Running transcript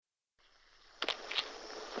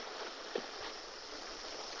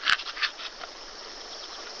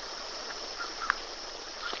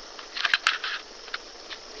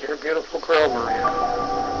over.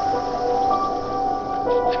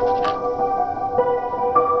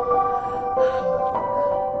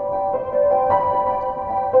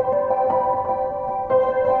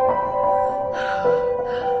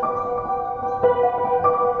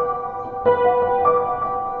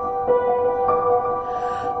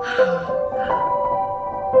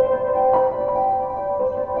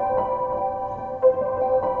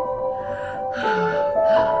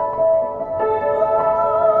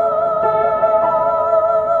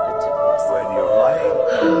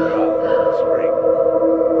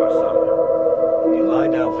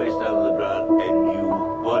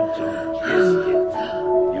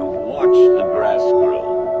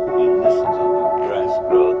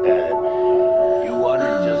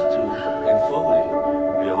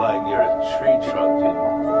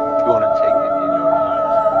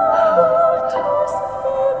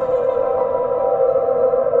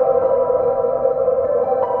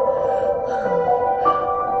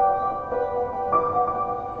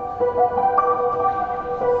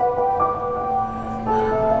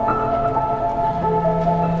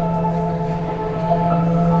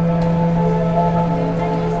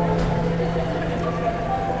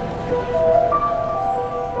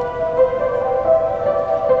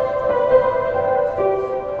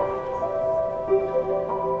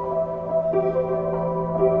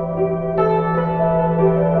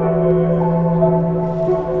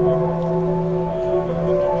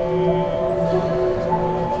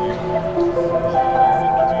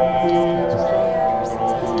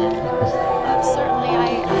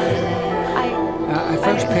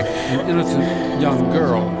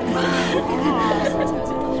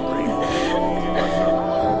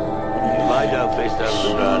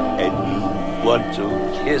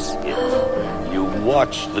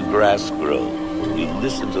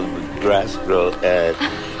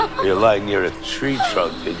 Near a tree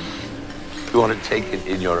trunk and you want to take it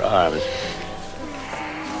in your arms.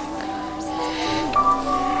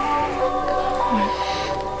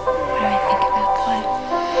 What do I think about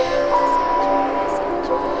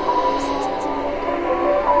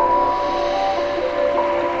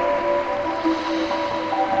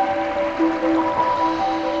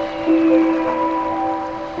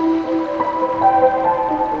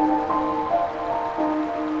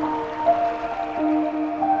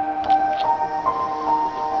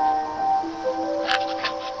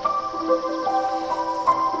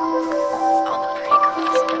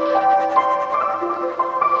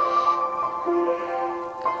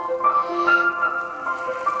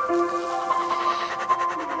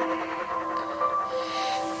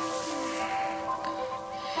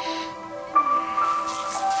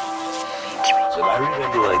So I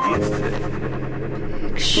remember like yesterday.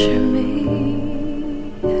 Picture me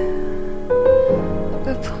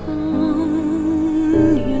upon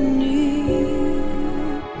your knee.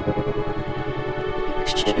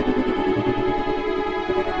 Picture me.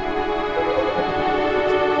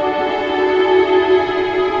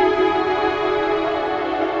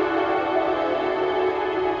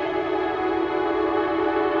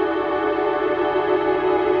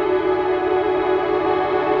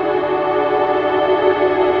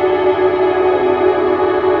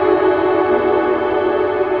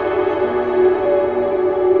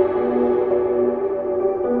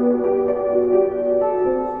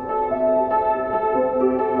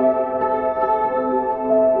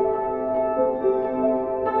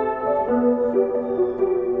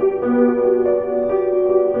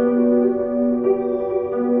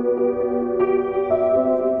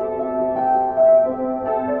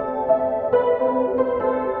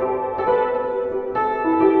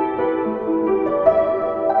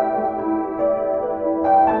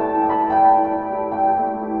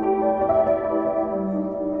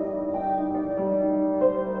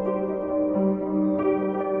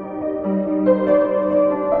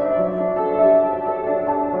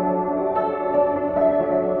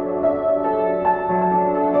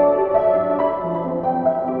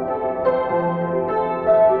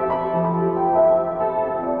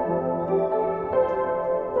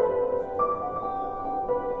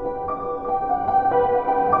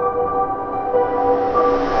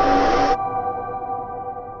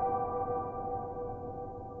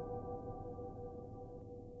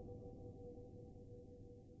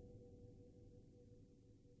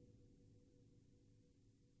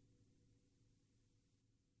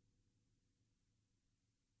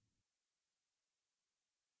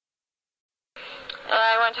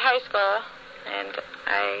 I went to high school, and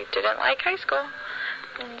I didn't like high school,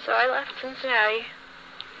 and so I left Cincinnati.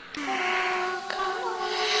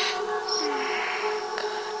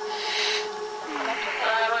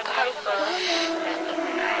 I went to high school, and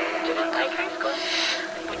I didn't like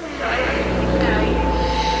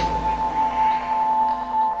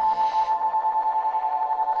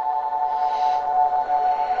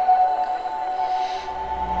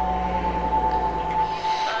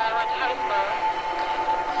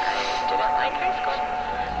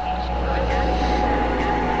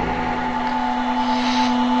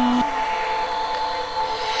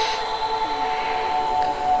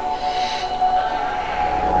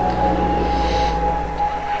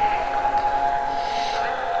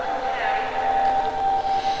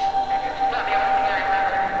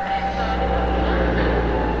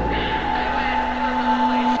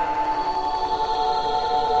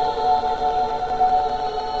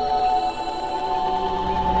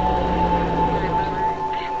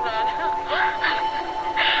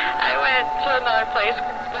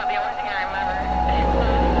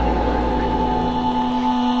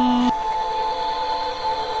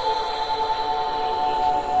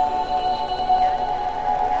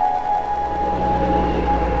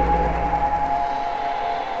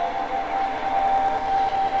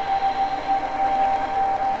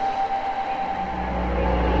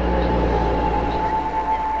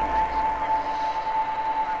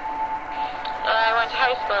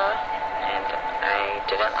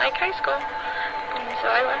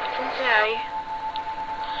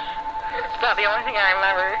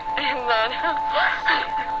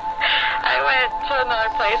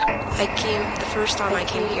The first time I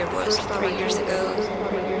came here was 3 years ago.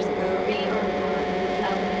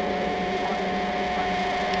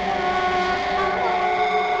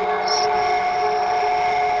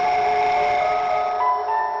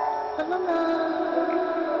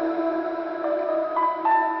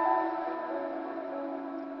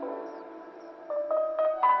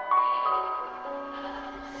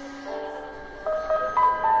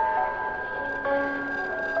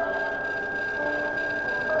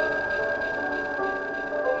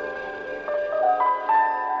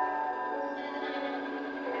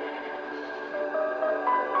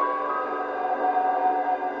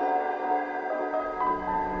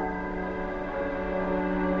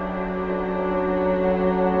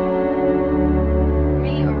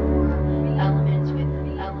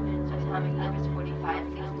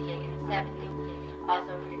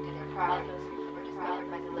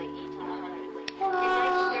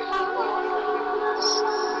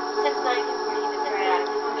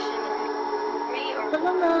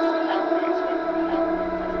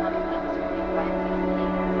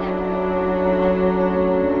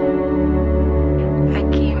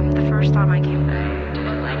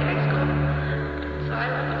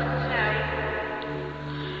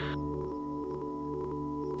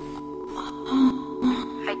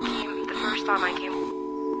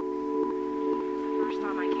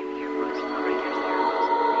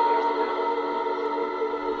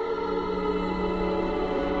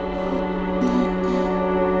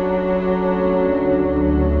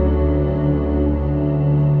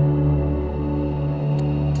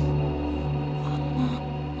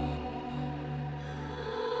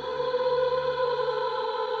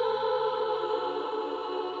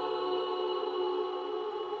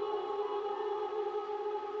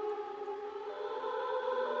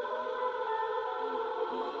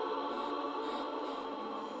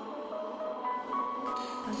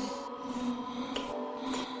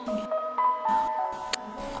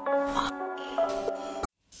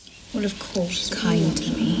 Well, of course, kind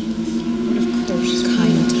to me. Well, of course,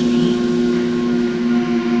 kind to me.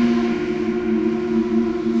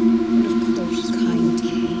 Well, of course, kind to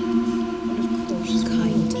me.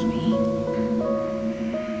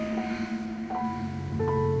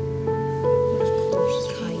 Well, of course,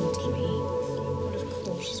 kind to me. Well, of course,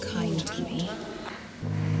 kind to me.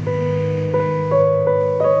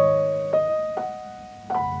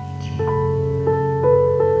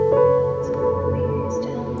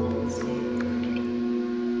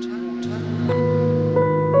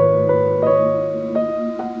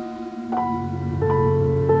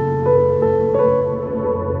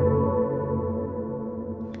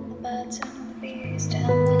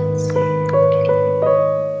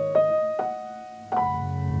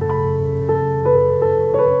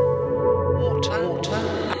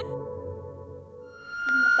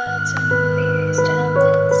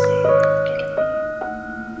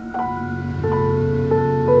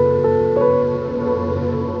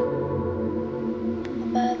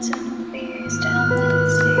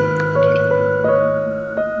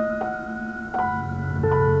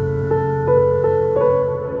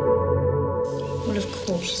 Well, of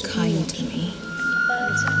course, kind to me. Well, of course, kind to me. Well, of course, kind to me. Well,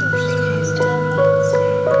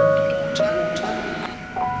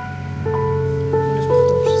 of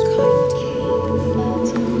course, kind to me. Well,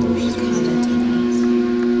 of course, kind to me.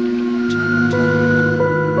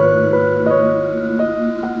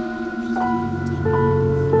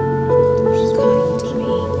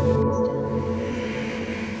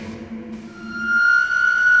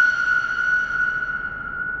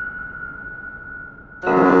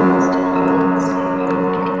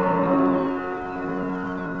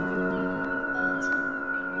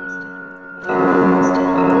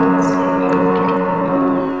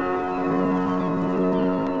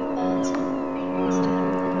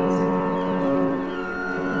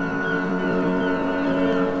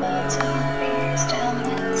 Birds and bees down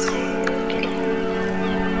by the sea again.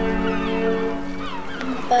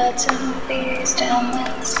 Birds and bees down by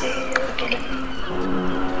the sea again.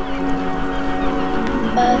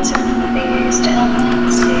 Birds and bees down by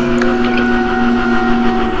the sea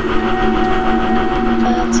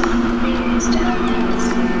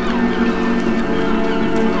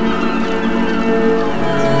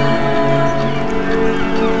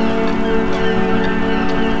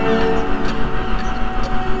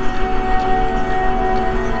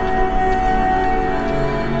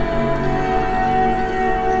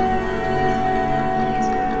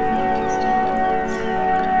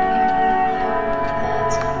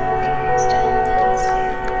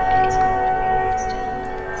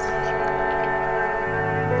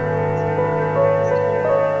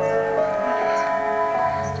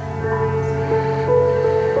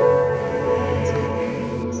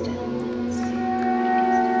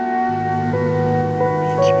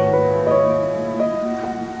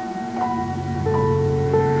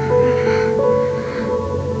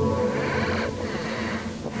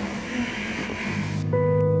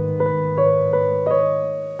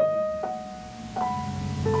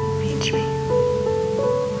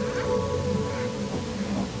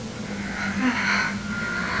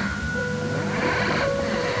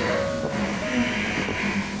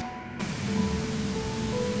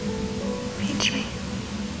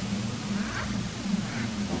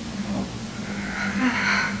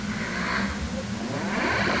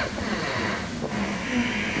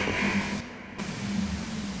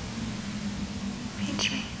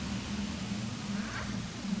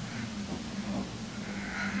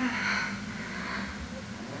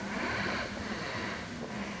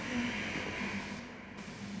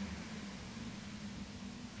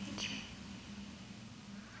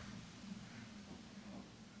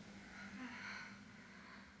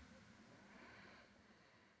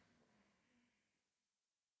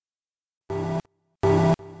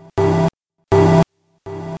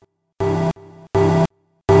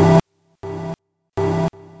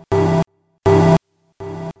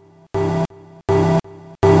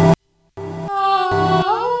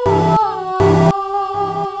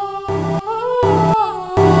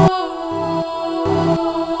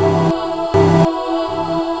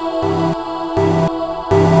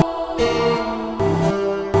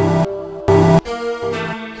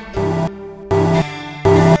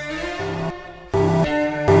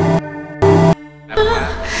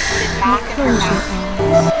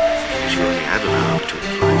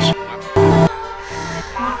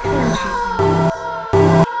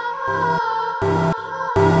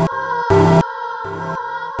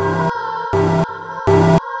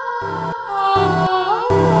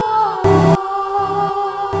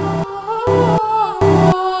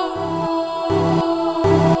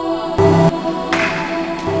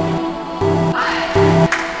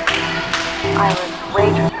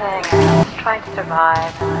trying to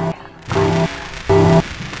survive.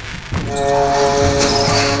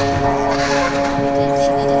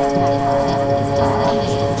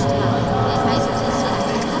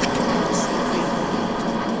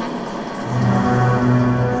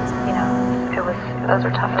 Those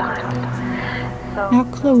were tough times. So, now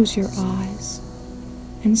close your eyes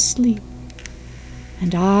and sleep,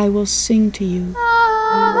 and I will sing to you.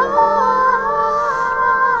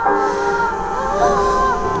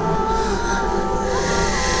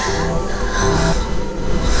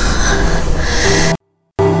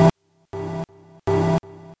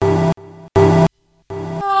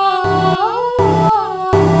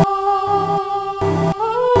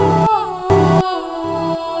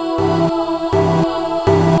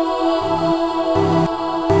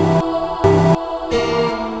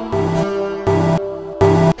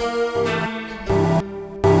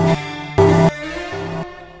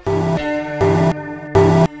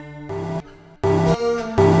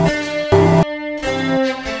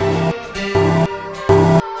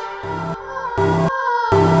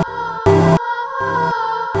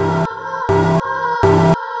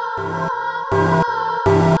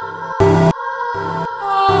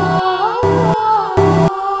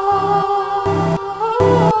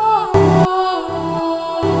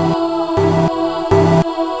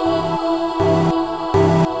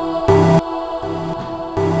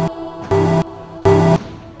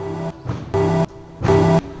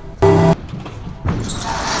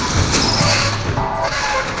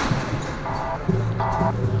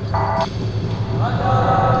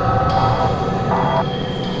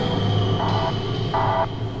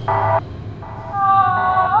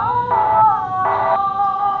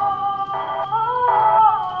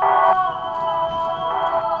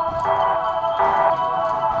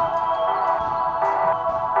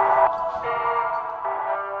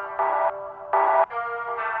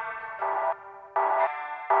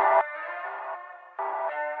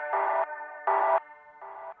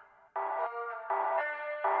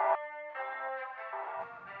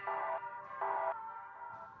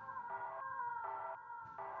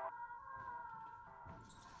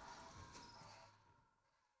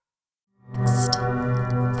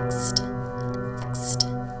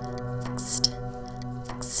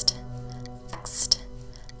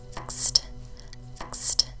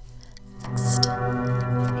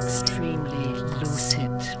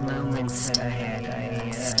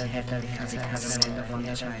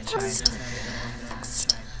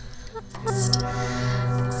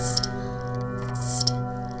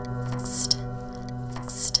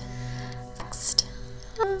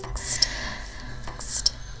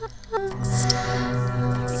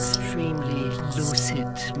 Extremely lucid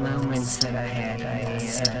moments that I had.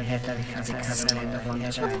 I had because I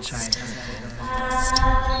wonderful childhood.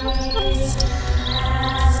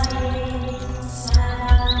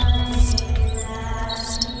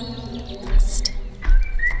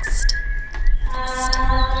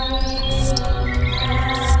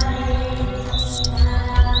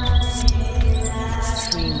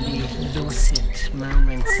 Extremely lucid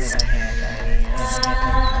moments that I had.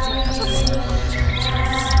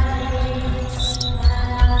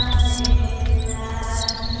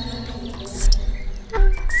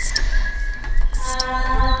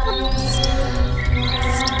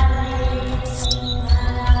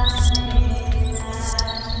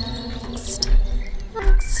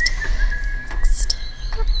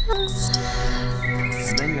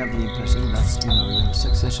 Then you have the impression that you have a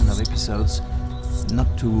succession of episodes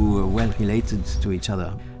not too well related to each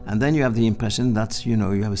other. And then you have the impression that you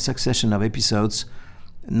have a succession of episodes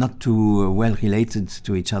not too well related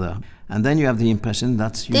to each other. And then you have the impression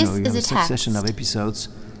that you have a succession of episodes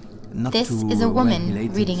not This too is a well woman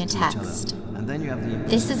related reading a to each other. text. And then you have the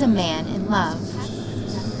This is a man in love. The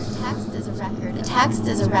text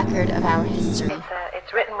is a record of our history.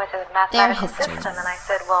 It's written with a Their mathematical history. system, and I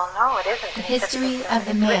said, well, no, it isn't. The And he said, history "It's of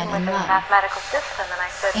the it's man written in with love. a mathematical system, and I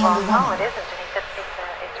said, And well, the no, woman. it isn't. And he said,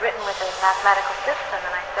 it's written with a mathematical system,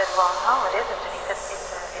 and I said, well, no, it isn't. And he said,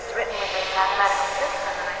 it's written with a mathematical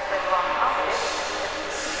system, and I said, well, no, it isn't. And he said,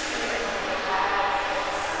 it's written with a mathematical system.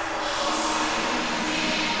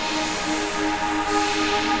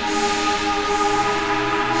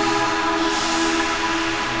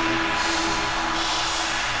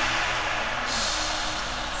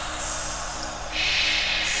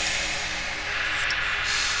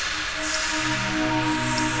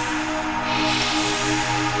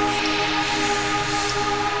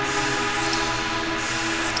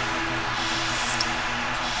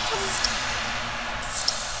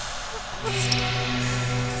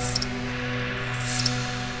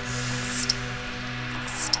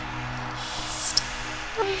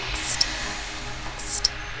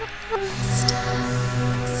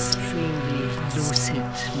 Extremely lucid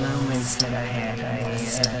moments that I had.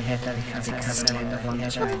 I had because I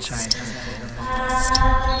wonderful childhood.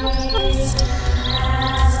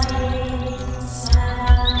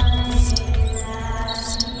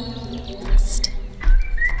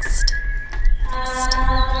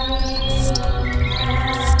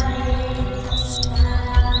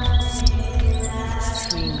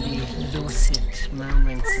 Extremely lucid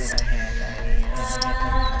moments that I had.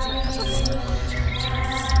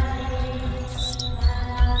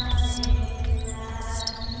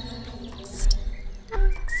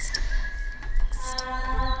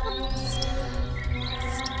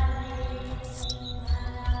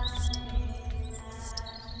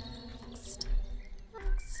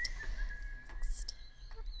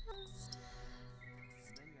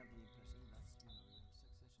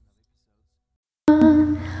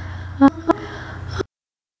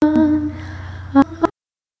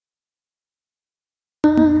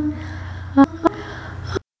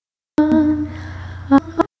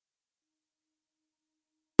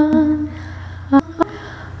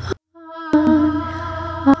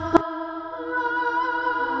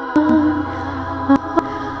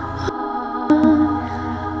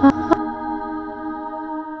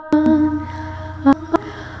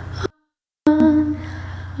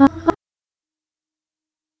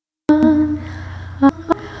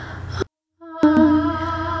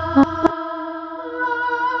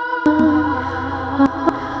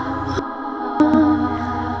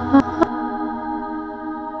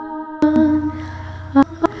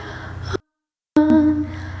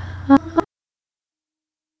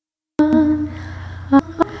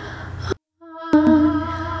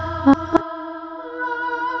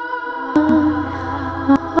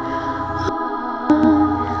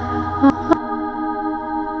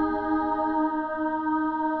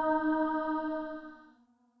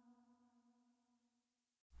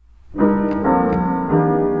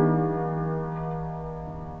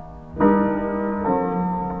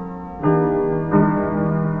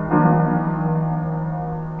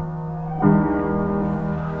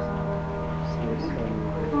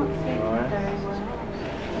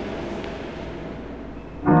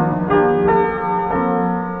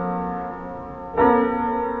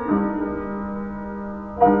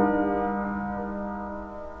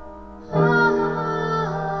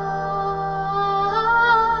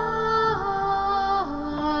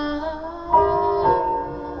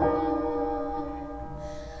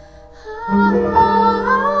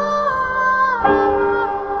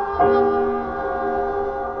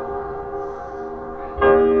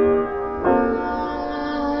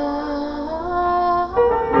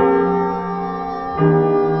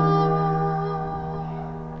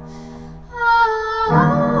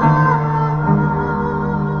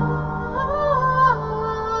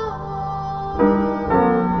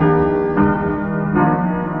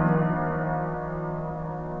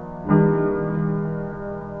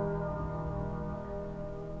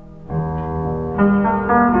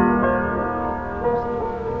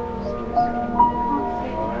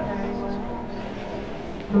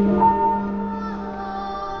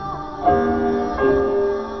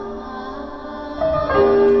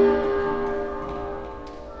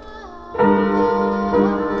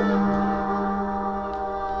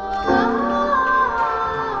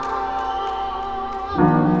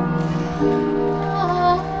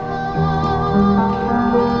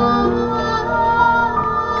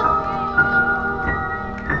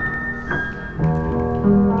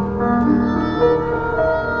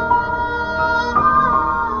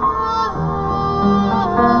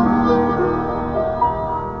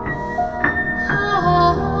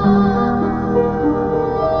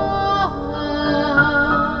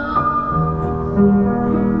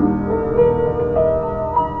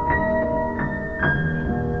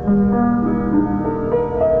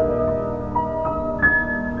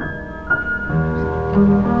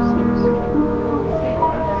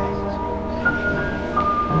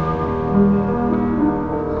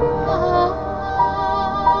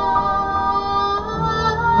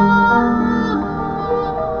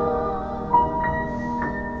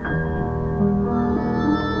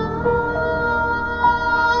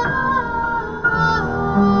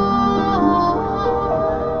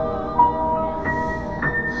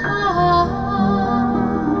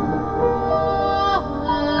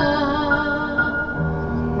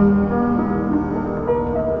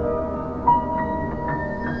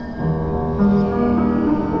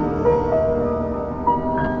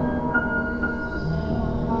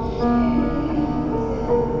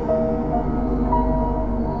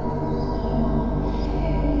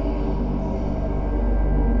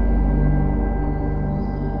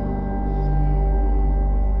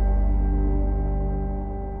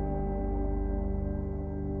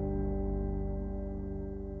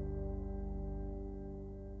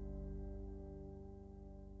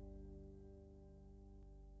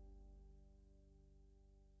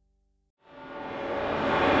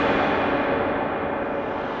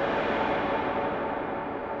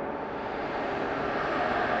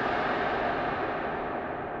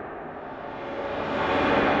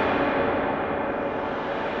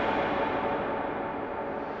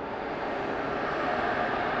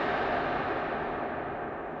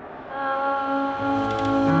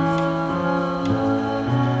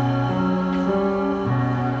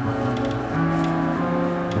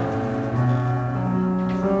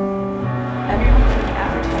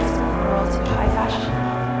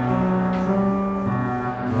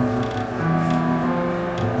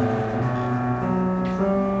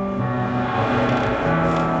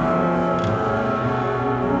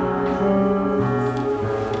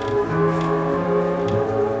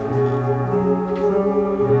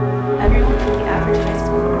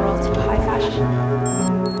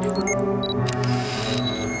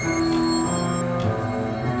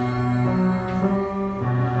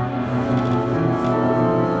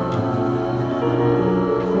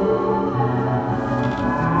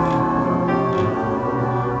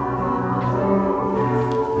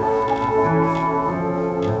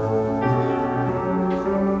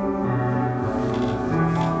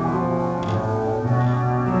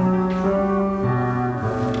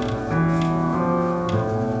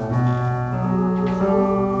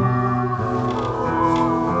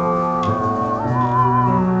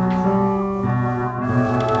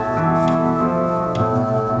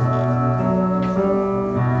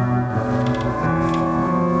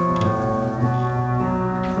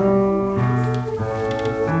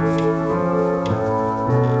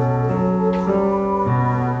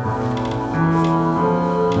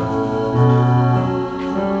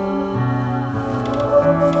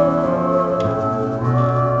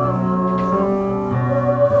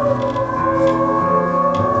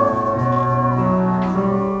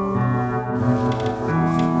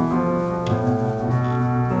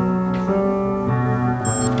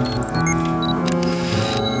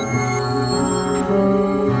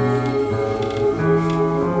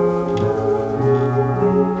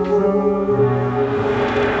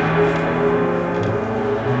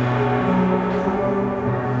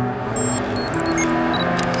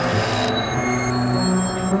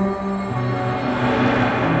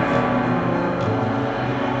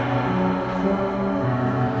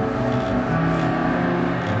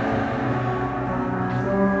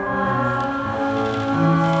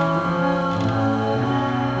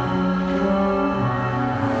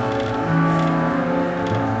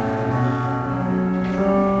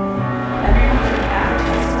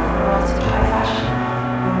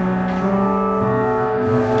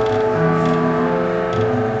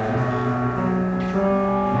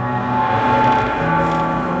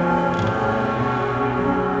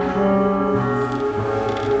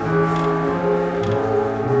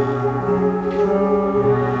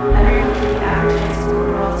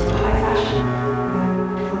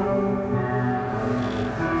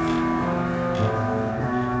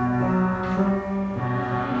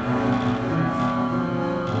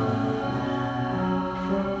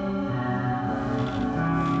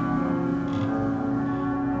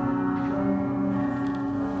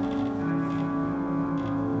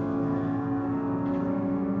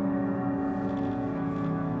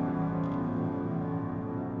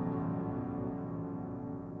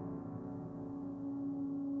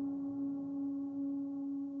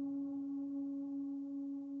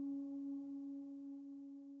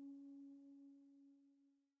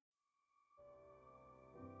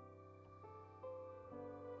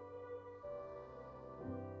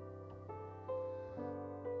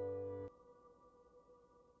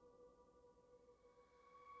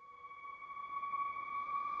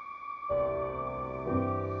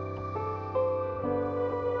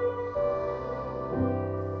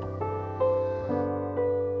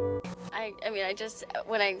 mean, I just,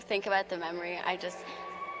 when I think about the memory, I just,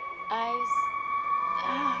 oh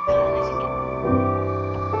God, I think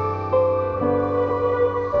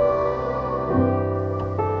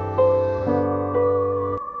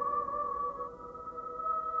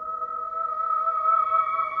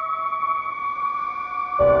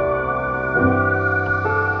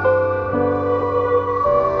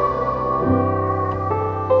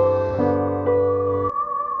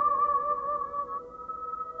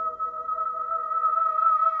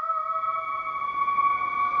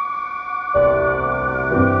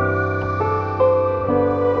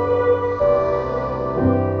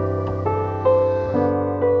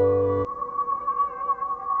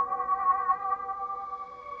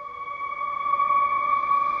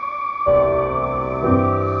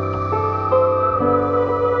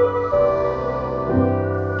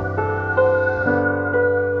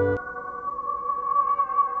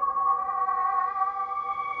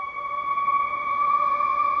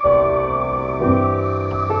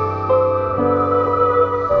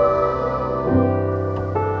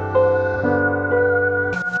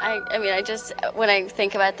I mean, I just, when I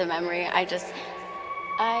think about the memory, I just,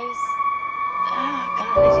 oh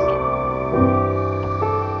God, I think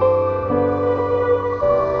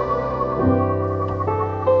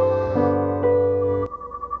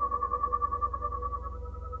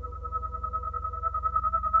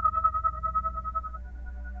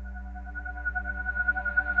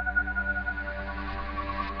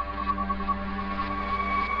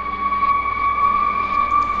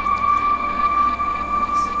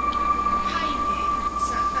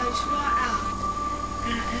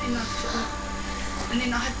and then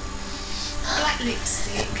I had black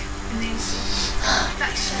lipstick, and then sort of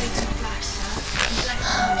black shades and blusher, and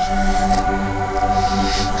black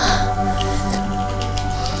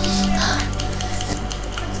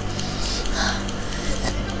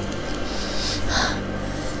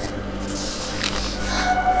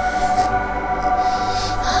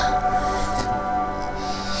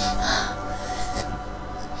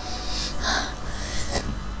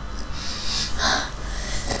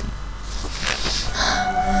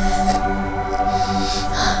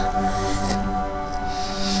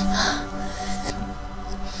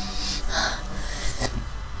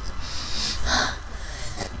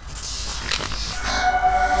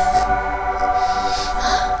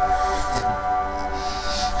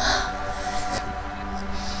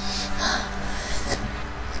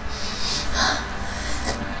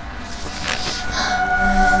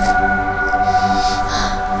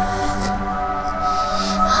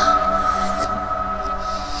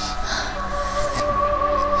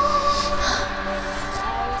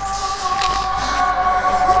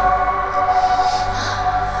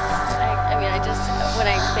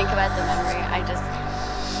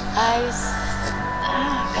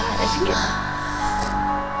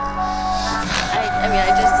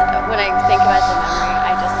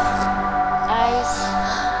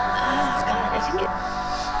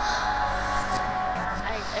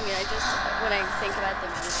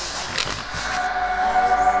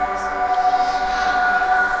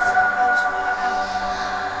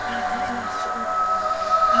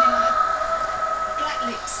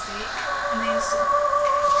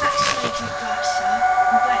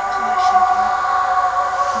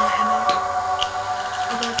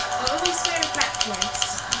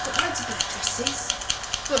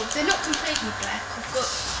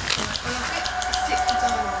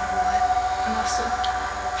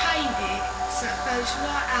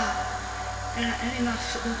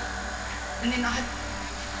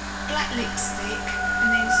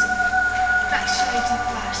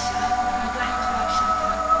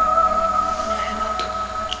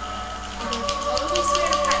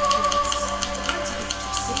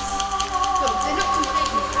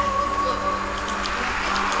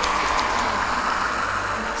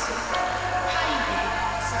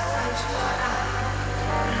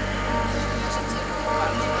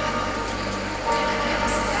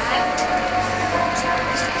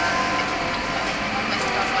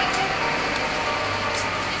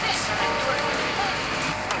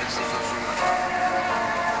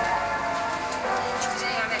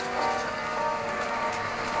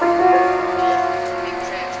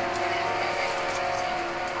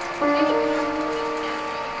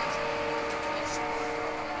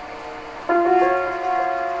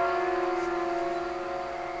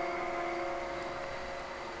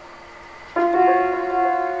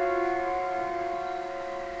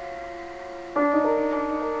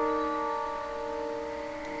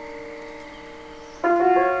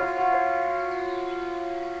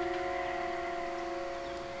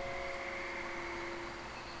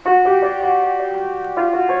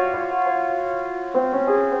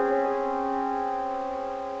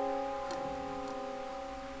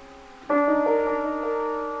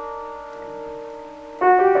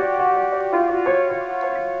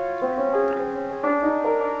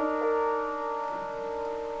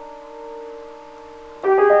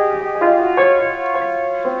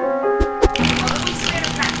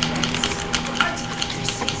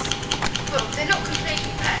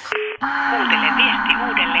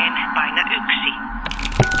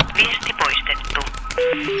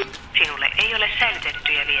ole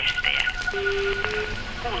säilytettyjä viestejä.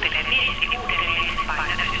 Kuuntele viesti uudelleen,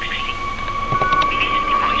 paina 1.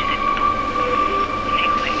 Viesti poistettu.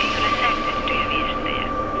 Sinulle ei ole säilytettyjä viestejä.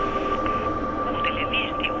 Kuuntele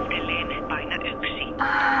viesti uudelleen, paina 1. Viesti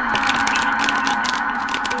poistettu.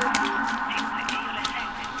 Sinulle ei ole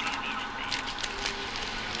säilytettyjä viestejä.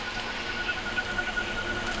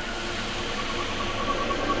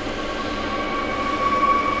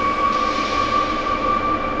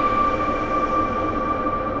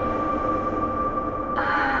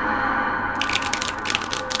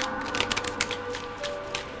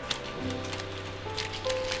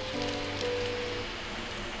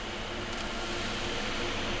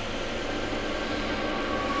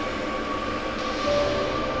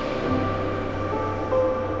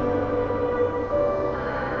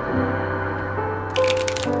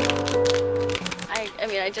 I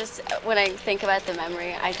mean, I just, when I think about the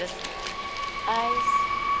memory, I just